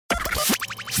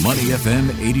Money FM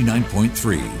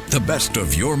 89.3, the best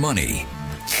of your money.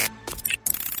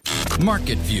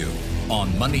 Market View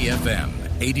on Money FM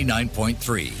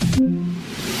 89.3.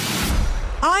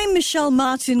 I'm Michelle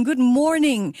Martin. Good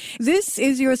morning. This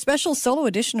is your special solo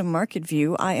edition of Market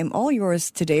View. I am all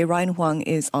yours today. Ryan Huang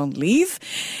is on leave.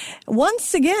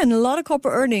 Once again, a lot of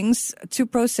corporate earnings to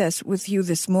process with you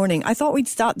this morning. I thought we'd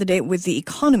start the day with the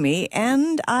economy,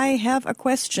 and I have a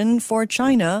question for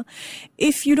China.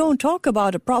 If you don't talk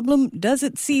about a problem, does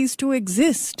it cease to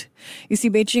exist? You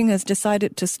see, Beijing has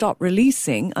decided to stop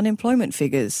releasing unemployment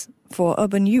figures for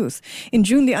urban youth. In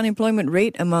June, the unemployment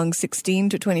rate among 16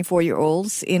 to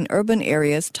 24-year-olds in urban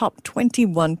areas topped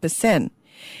 21%.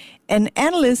 And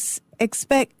analysts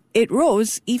expect it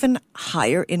rose even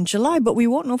higher in July, but we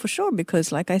won't know for sure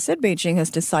because, like I said, Beijing has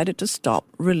decided to stop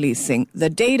releasing the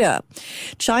data.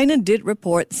 China did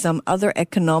report some other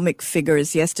economic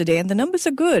figures yesterday, and the numbers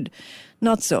are good.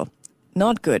 Not so.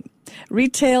 Not good.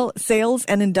 Retail sales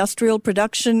and industrial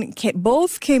production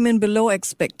both came in below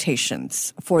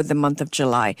expectations for the month of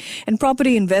July. And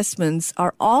property investments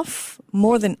are off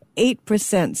more than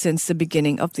 8% since the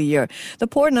beginning of the year. The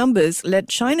poor numbers led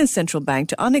China's central bank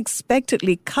to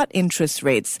unexpectedly cut interest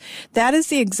rates. That is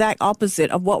the exact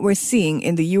opposite of what we're seeing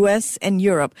in the U.S. and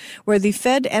Europe, where the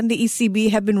Fed and the ECB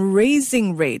have been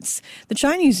raising rates. The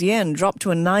Chinese yuan dropped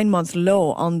to a 9-month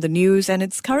low on the news, and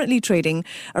it's currently trading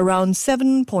around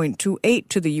 7.28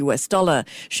 to the U.S. dollar.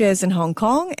 Shares in Hong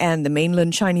Kong and the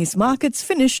mainland Chinese markets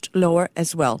finished lower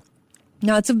as well.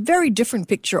 Now, it's a very different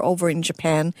picture over in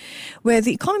Japan, where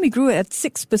the economy grew at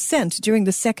 6% during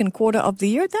the second quarter of the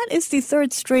year. That is the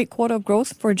third straight quarter of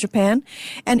growth for Japan,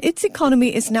 and its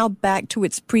economy is now back to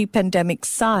its pre-pandemic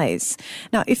size.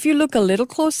 Now, if you look a little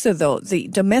closer, though, the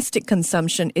domestic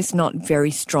consumption is not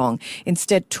very strong.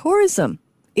 Instead, tourism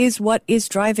is what is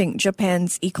driving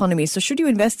Japan's economy. So should you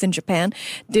invest in Japan?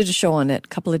 Did a show on it a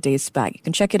couple of days back. You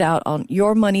can check it out on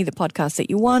Your Money. The podcast that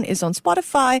you want is on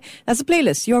Spotify. That's a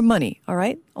playlist, Your Money, all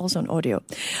right? Also on audio.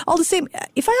 All the same,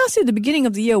 if I asked you at the beginning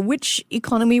of the year which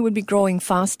economy would be growing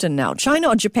faster now, China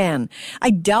or Japan, I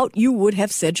doubt you would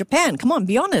have said Japan. Come on,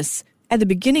 be honest. At the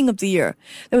beginning of the year,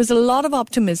 there was a lot of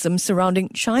optimism surrounding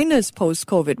China's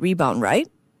post-COVID rebound, right?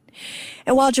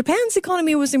 And while Japan's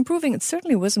economy was improving, it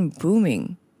certainly wasn't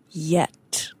booming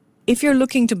yet. If you're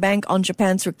looking to bank on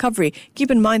Japan's recovery,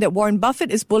 keep in mind that Warren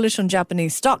Buffett is bullish on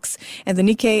Japanese stocks, and the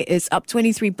Nikkei is up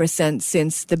 23%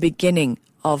 since the beginning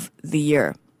of the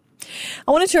year.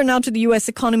 I want to turn now to the U.S.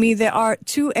 economy. There are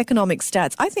two economic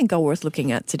stats I think are worth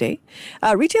looking at today.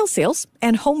 Retail sales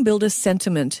and home builder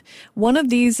sentiment. One of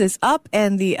these is up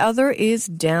and the other is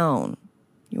down.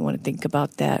 You want to think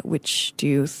about that. Which do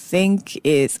you think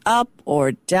is up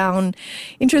or down?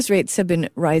 Interest rates have been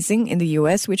rising in the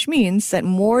U.S., which means that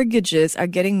mortgages are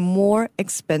getting more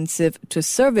expensive to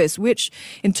service, which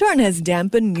in turn has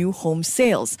dampened new home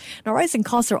sales. Now, rising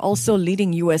costs are also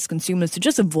leading U.S. consumers to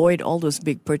just avoid all those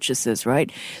big purchases,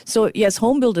 right? So, yes,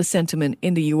 home builder sentiment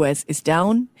in the U.S. is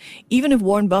down, even if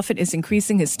Warren Buffett is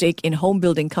increasing his stake in home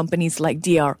building companies like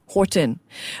D.R. Horton.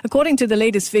 According to the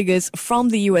latest figures from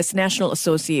the U.S. National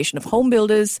Association of Home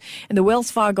Builders and the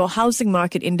Wells Fargo Housing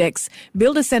Market Index,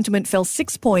 builder sentiment fell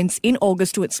 6 points in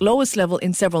August to its lowest level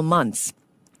in several months.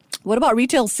 What about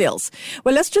retail sales?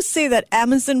 Well, let's just say that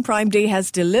Amazon Prime Day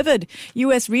has delivered.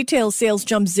 U.S. retail sales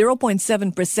jumped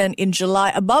 0.7% in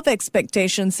July, above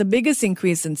expectations, the biggest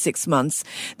increase in 6 months.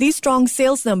 These strong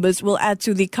sales numbers will add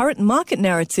to the current market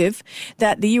narrative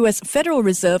that the U.S. Federal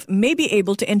Reserve may be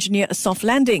able to engineer a soft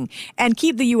landing and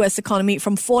keep the U.S. economy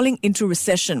from falling into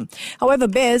recession. However,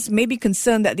 bears may be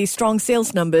concerned that these strong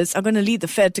sales numbers are going to lead the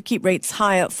Fed to keep rates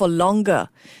higher for longer.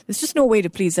 There's just no way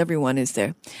to please everyone, is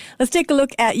there? Let's take a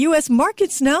look at U.S.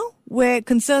 markets now, where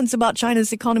concerns about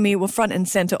China's economy were front and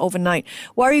center overnight.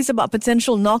 Worries about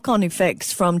potential knock-on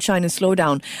effects from China's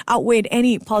slowdown outweighed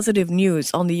any positive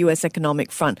news on the U.S.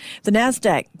 economic front. The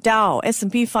Nasdaq, Dow,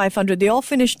 S&P 500, they all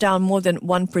finished down more than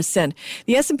 1%.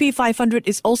 The S&P 500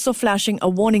 is also flashing a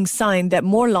warning sign that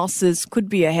more losses could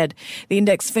be ahead. The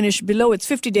index finished below its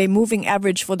 50-day moving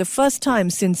average for the first time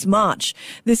since March.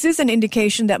 This is an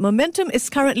indication that momentum is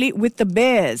currently with the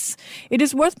bears. It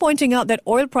is worth pointing out that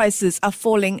oil prices are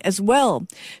falling as well.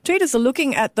 Traders are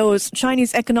looking at those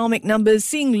Chinese economic numbers,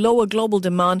 seeing lower global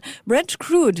demand. Brent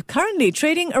crude currently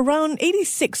trading around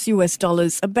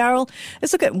 $86 a barrel.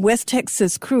 Let's look at West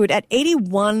Texas crude at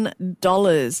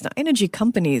 $81. Now, energy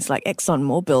companies like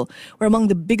ExxonMobil were among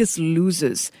the biggest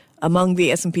losers among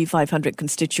the S&P 500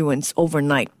 constituents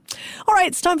overnight. All right,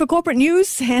 it's time for corporate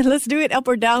news, and let's do it up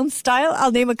or down style.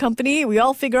 I'll name a company. We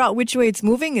all figure out which way it's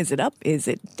moving. Is it up? Is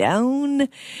it down?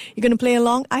 You're going to play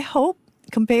along, I hope.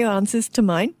 Compare your answers to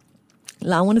mine.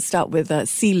 I want to start with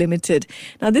C Limited.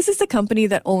 Now, this is the company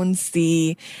that owns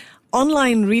the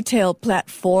online retail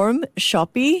platform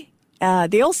Shopee.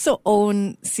 They also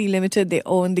own C Limited. They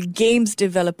own the games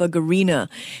developer Garena.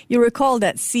 You recall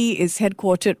that C is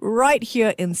headquartered right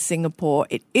here in Singapore.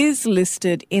 It is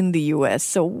listed in the US.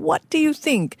 So what do you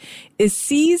think? Is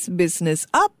C's business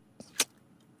up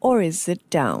or is it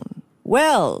down?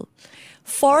 Well,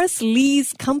 Forrest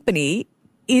Lee's company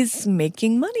is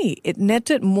making money. It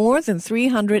netted more than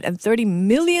 $330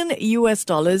 million US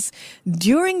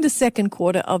during the second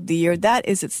quarter of the year. That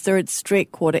is its third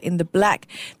straight quarter in the black,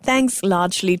 thanks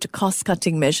largely to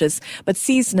cost-cutting measures. But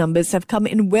C's numbers have come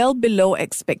in well below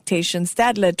expectations.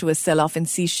 That led to a sell-off in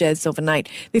C shares overnight.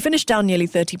 They finished down nearly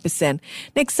 30%.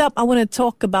 Next up, I want to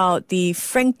talk about the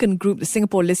Franken Group, the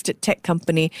Singapore-listed tech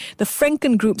company. The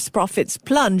Franken Group's profits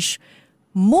plunged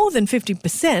more than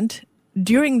 50%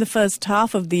 during the first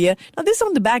half of the year. Now, this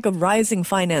on the back of rising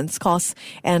finance costs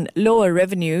and lower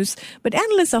revenues, but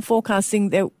analysts are forecasting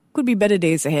there could be better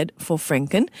days ahead for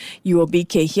Franken. UOB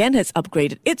Kay Hian has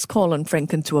upgraded its call on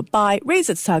Franken to a buy, raised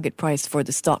its target price for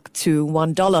the stock to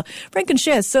 $1. Franken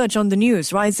shares surged on the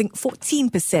news, rising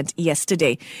 14%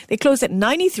 yesterday. They closed at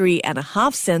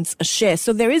 93.5 cents a share,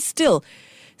 so there is still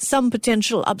some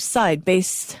potential upside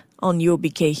based on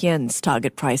UOB Kay Hian's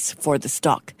target price for the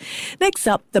stock. Next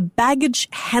up, the baggage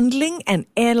handling and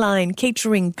airline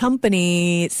catering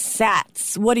company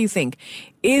SATS. What do you think?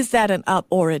 Is that an up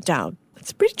or a down?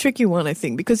 It's a pretty tricky one, I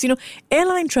think, because,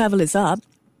 airline travel is up,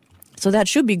 so that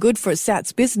should be good for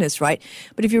SATS business, right?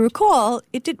 But if you recall,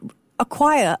 it did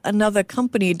acquire another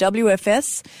company,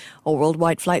 WFS, or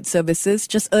Worldwide Flight Services,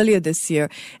 just earlier this year.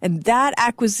 And that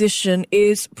acquisition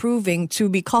is proving to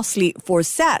be costly for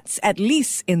SATS, at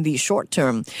least in the short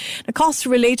term. The costs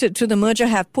related to the merger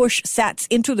have pushed SATS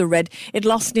into the red. It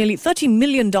lost nearly $30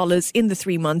 million in the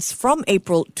 3 months from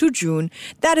April to June.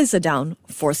 That is a down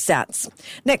for SATS.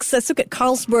 Next, let's look at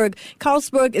Carlsberg.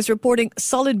 Carlsberg is reporting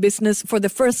solid business for the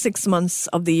first 6 months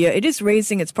of the year. It is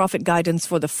raising its profit guidance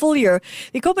for the full year.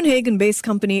 The Copenhagen-based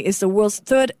company is the world's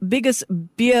third biggest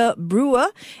beer brewer,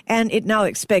 and it now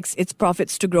expects its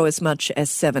profits to grow as much as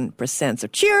 7%. So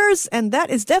cheers, and that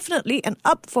is definitely an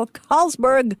up for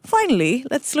Carlsberg. Finally,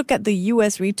 let's look at the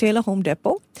U.S. retailer Home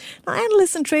Depot. Now,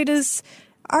 analysts and traders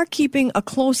are keeping a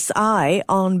close eye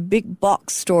on big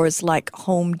box stores like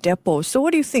Home Depot. So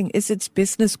what do you think? Is its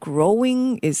business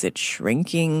growing? Is it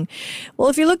shrinking? Well,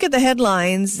 if you look at the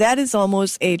headlines, that is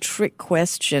almost a trick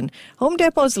question. Home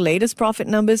Depot's latest profit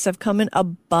numbers have come in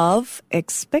above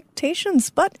expectations,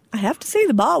 but I have to say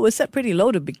the bar was set pretty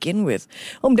low to begin with.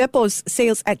 Home Depot's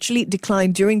sales actually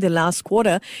declined during the last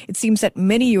quarter. It seems that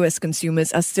many U.S.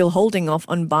 consumers are still holding off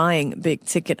on buying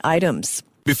big-ticket items.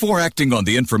 Before acting on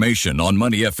the information on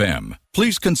Money FM,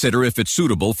 please consider if it's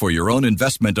suitable for your own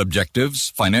investment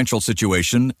objectives, financial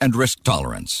situation, and risk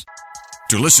tolerance.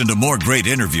 To listen to more great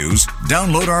interviews,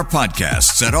 download our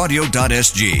podcasts at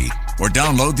audio.sg or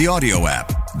download the audio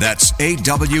app. That's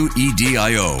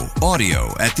AWEDIO,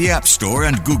 audio at the App Store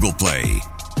and Google Play.